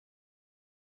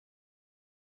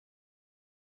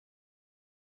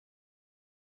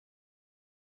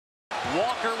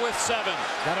Walker with 7.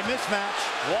 Got a mismatch.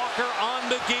 Walker on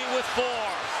McGee with 4.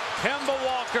 Kemba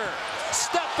Walker.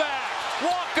 Step back.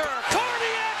 Walker.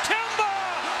 Cardiac Kemba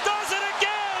does it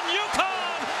again.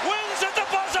 UConn wins at the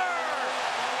buzzer.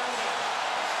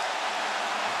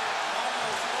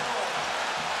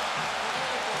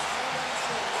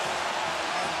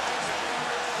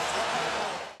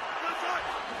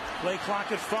 Play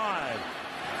clock at 5.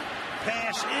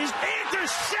 Pass is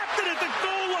intercepted at the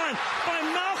goal line by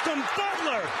Malcolm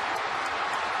Butler.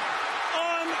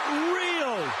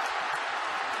 Unreal.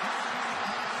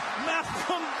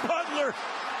 Malcolm Butler,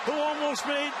 who almost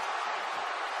made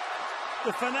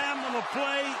the phenomenal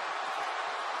play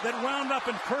that wound up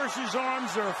in Percy's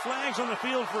arms. There are flags on the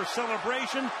field for a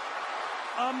celebration.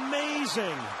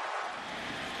 Amazing.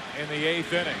 In the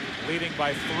 8th inning, leading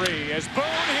by 3 as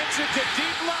Boone hits it to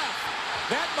deep left.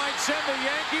 That might send the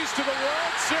Yankees to the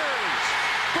World Series.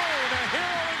 Boone, a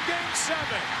hero in Game 7.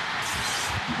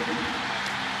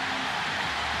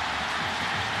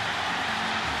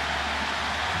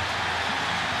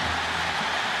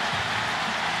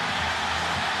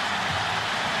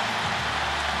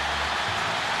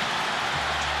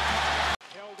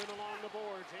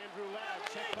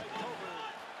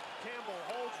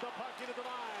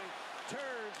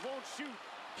 Turns, won't shoot.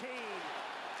 Kane,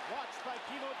 watched by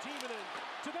Kimo Timonen,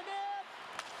 to the net.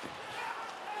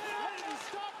 Layton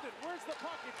stopped it. Where's the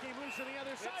puck? It came loose on the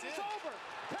other side. It's over.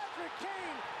 Patrick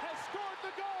Kane has scored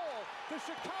the goal. The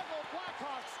Chicago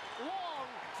Blackhawks'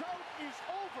 long drought is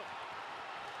over.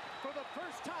 For the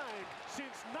first time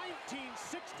since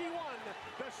 1961,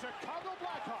 the Chicago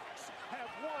Blackhawks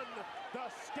have won the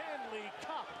Stanley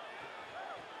Cup.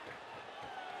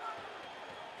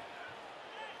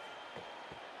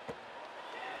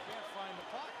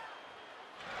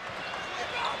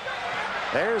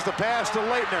 There's the pass to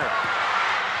Leitner.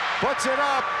 Puts it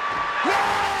up.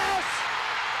 Yes!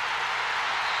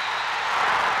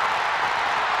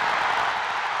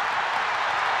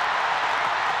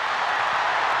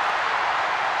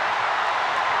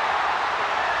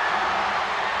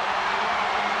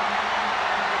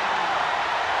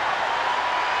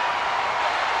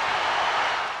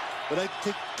 But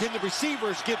can the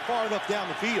receivers get far enough down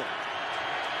the field?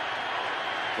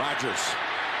 Rogers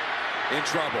in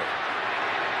trouble.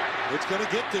 It's going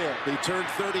to get there. He turned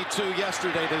 32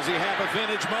 yesterday. Does he have a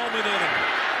vintage moment in him?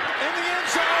 In the end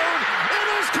zone. It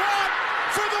is caught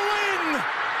for the win.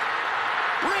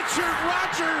 Richard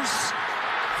Rogers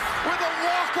with a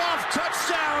walk-off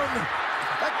touchdown.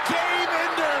 A game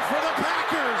ender for the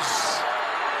Packers.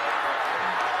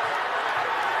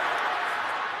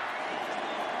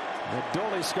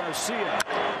 Adolis Garcia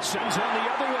sends one the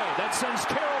other way. That sends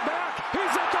Carroll back.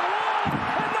 He's at the wall,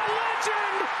 and the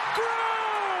legend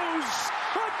grows.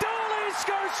 Adolis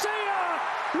Garcia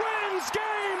wins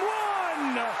Game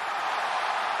 1.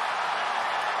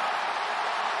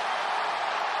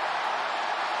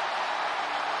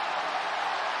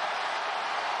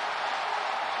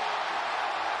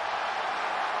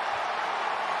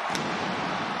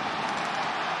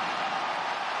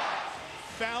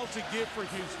 Foul to give for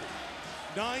Houston.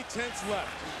 9/10 left.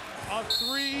 A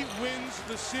 3 wins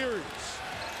the series.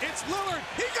 It's Lillard.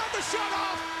 He got the shot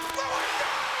off. Lillard,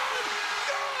 good!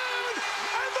 Good!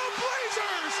 And the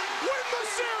Blazers win the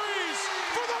series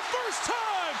for the first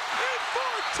time in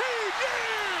 14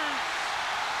 years!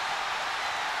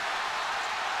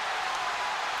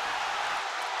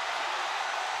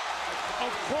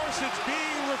 Of course, it's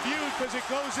being reviewed because it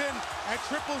goes in at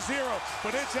 0-0,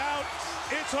 but it's out,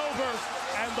 it's over,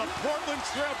 and the Portland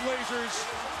Trail Blazers,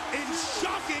 in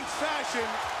shocking fashion,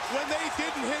 when they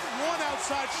didn't hit one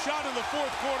outside shot in the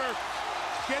 4th quarter,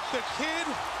 get the kid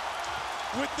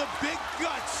with the big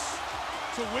guts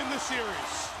to win the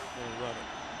series.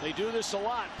 They do this a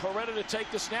lot. Peretta to take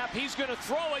the snap. He's going to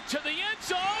throw it to the end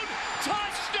zone.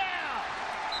 Touchdown!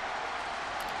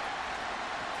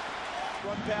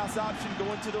 Run pass option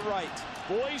going to the right.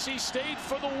 Boise State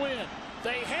for the win.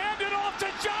 They hand it off to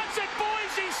Johnson.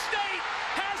 Boise State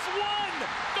has won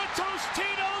the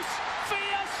Tostitos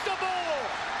Fiesta Bowl.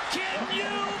 Can you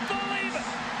believe it?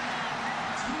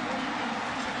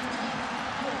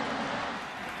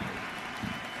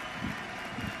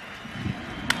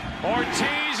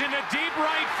 Ortiz in the deep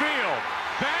right field.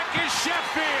 Back is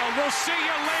Sheffield. We'll see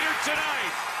you later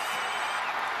tonight.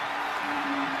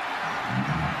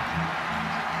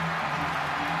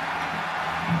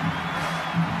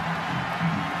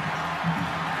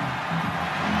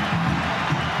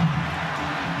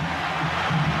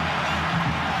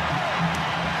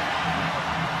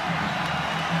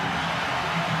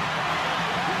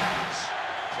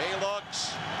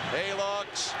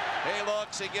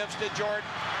 He gives to Jordan.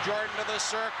 Jordan to the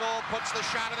circle, puts the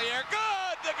shot in the air.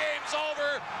 Good! The game's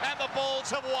over, and the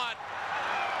Bulls have won.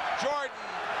 Jordan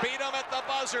beat him at the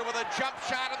buzzer with a jump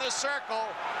shot in the circle,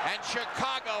 and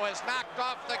Chicago has knocked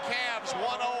off the Cavs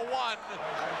 101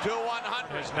 to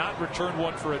 100. Has not returned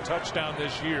one for a touchdown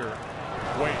this year.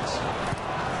 Waits.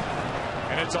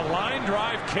 And it's a line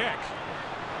drive kick.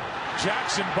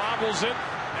 Jackson bobbles it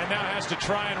and now has to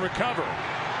try and recover.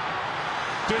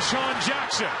 Deshaun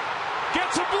Jackson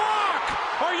gets a block.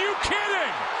 Are you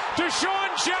kidding? Deshaun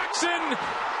Jackson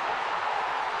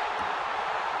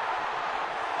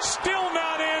still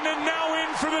not in, and now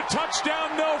in for the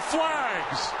touchdown. No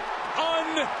flags.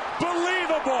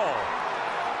 Unbelievable.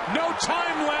 No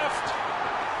time left.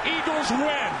 Eagles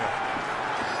win.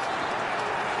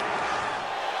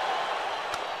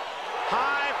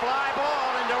 High fly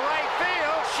ball into right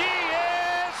field. She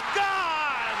is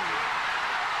gone.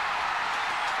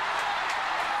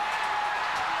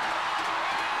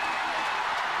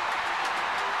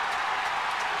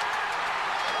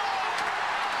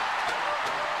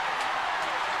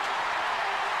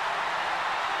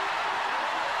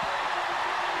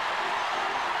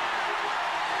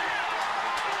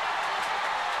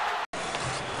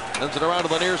 Sends it around to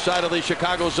the near side of the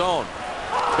Chicago zone.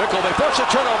 Bickle, they force a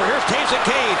turnover. Here's Taves and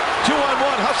Kane.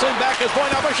 2-on-1, hustling back is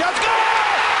going up a shot. Goal!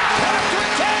 Patrick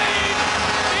Kane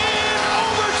in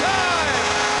overtime!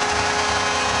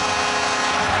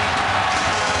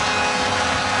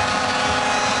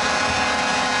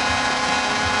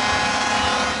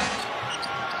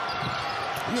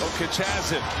 Jokic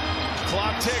has it.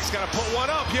 Clock ticks. Got to put one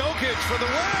up. Jokic for the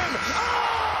win.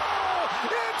 Oh!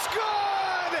 It's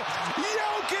good!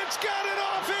 Jokic got it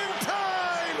off in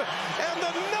time! And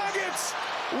the Nuggets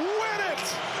win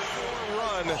it!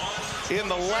 Run in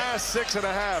the last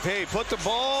 6.5. Hey, put the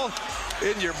ball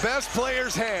in your best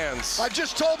player's hands. I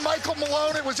just told Michael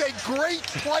Malone it was a great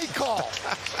play call.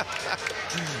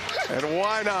 And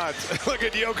why not? Look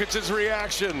at Jokic's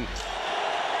reaction.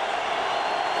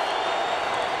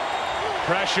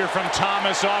 Pressure from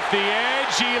Thomas off the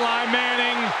edge. Eli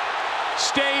Manning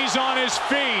stays on his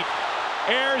feet.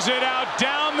 Airs it out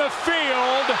down the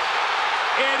field.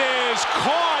 It is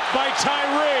caught by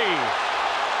Tyree.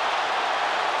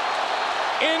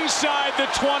 Inside the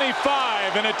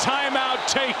 25, and a timeout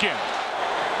taken.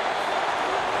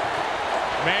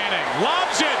 Manning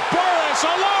lobs it. Burris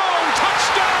alone.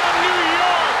 Touchdown, New York.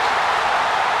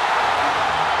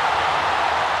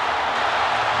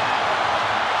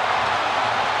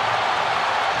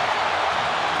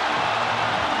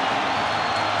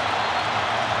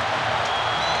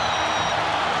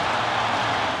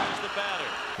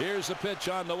 Here's a pitch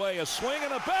on the way, a swing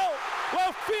and a belt,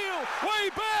 left field, way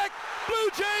back, Blue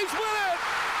Jays win it!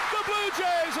 The Blue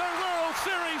Jays are World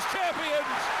Series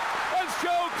champions as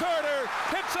Joe Carter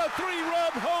hits a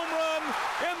 3-run home run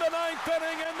in the 9th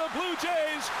inning, and the Blue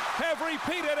Jays have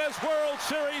repeated as World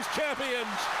Series champions.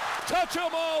 Touch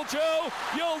 'em all, Joe.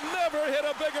 You'll never hit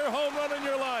a bigger home run in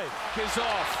your life. Is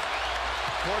off.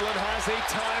 Portland has a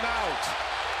timeout.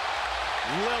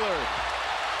 Lillard,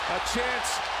 a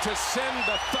chance to send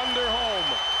the Thunder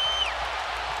home.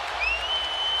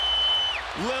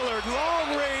 Lillard,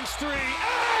 long-range three,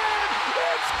 and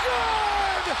it's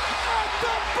good! At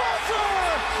the buzzer!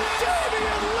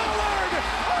 Damian Lillard!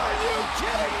 Are you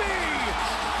kidding me?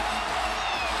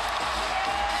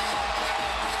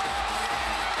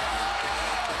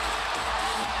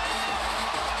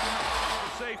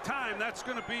 Save time. That's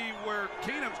going to be where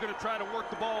Keenum's going to try to work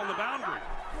the ball on the boundary.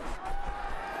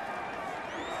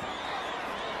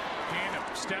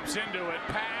 Keenum steps into it.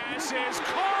 Pass is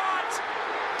caught.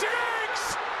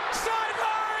 Diggs!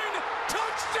 Sideline!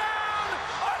 Touchdown!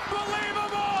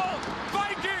 Unbelievable!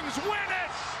 Vikings win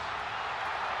it!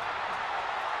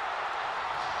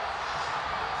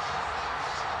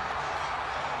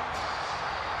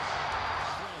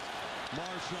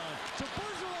 Marshawn to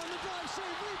Bergeron on the drive,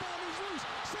 save, rebound, he's loose.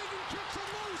 Sagan kicks him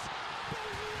loose.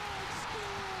 Bergeron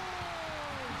scores!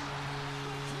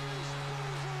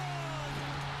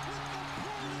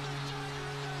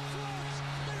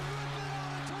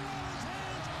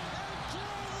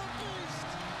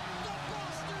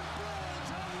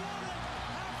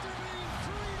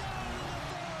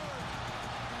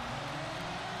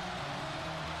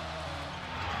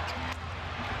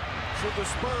 Should the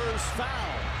Spurs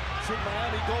foul? Should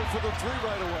Miami go for the three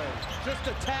right away? Just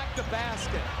attack the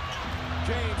basket.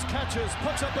 James catches,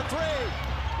 puts up a three.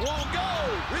 Won't go.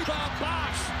 Rebound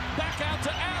Bosch. Back out to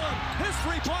Allen. His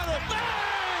three-pointer.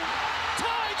 Bang!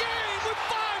 Tie game with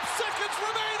 5 seconds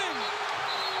remaining.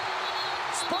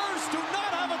 Spurs do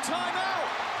not have a timeout.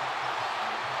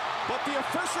 But the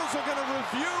officials are going to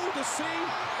review to see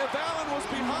if Allen was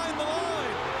behind the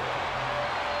line.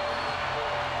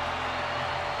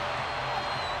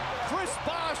 Chris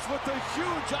Bosh with a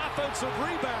huge offensive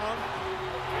rebound.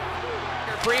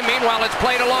 Green, meanwhile, it's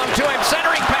played along to him.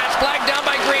 Centering pass flagged down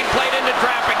by Green. Played into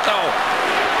traffic, though.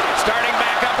 Starting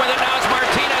back up with it now is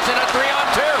Martinez in a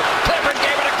 3-on-2. Clifford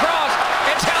gave it across.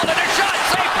 It's held in a shot.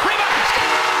 Safe. Rebound.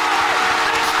 Score!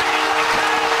 The Stanley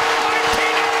Cup!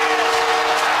 Martinez!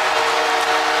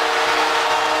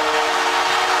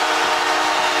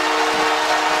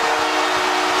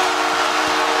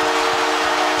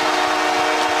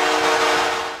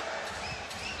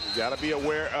 You got to be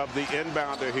aware of the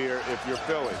inbounder here if you're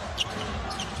Philly.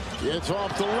 It's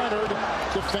off to Leonard,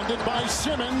 defended by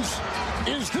Simmons.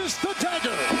 Is this the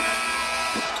dagger?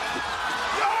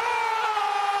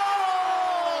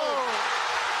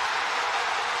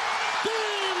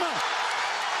 Game!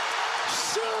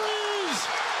 Series!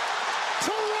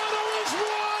 Toronto has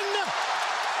won!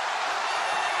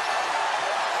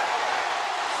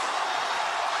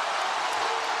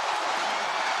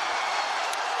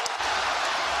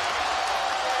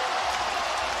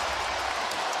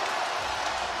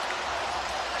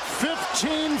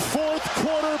 Fourth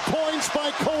quarter points by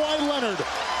Kawhi Leonard.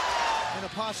 And a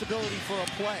possibility for a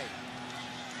play.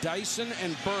 Dyson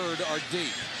and Bird are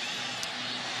deep.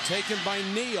 Taken by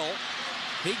Neal.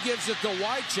 He gives it to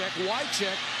Wycheck.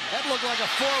 Wycheck, that looked like a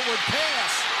forward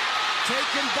pass.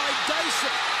 Taken by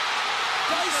Dyson.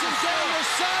 Dyson down the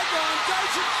sideline.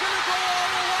 Dyson's going to go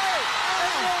all the way.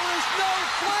 And there is no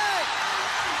flag.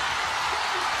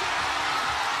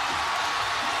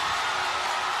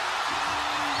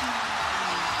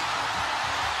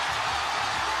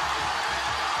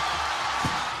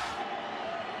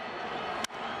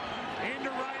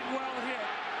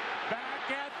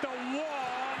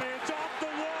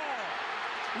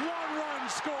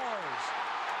 Scores.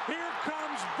 Here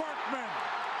comes Berkman.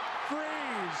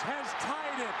 Freeze has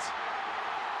tied it.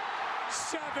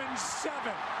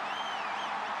 7-7.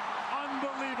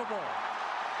 Unbelievable.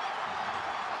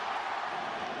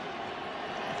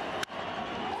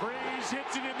 Freeze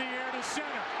hits it in the air to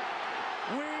center.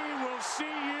 We will see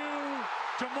you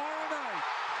tomorrow night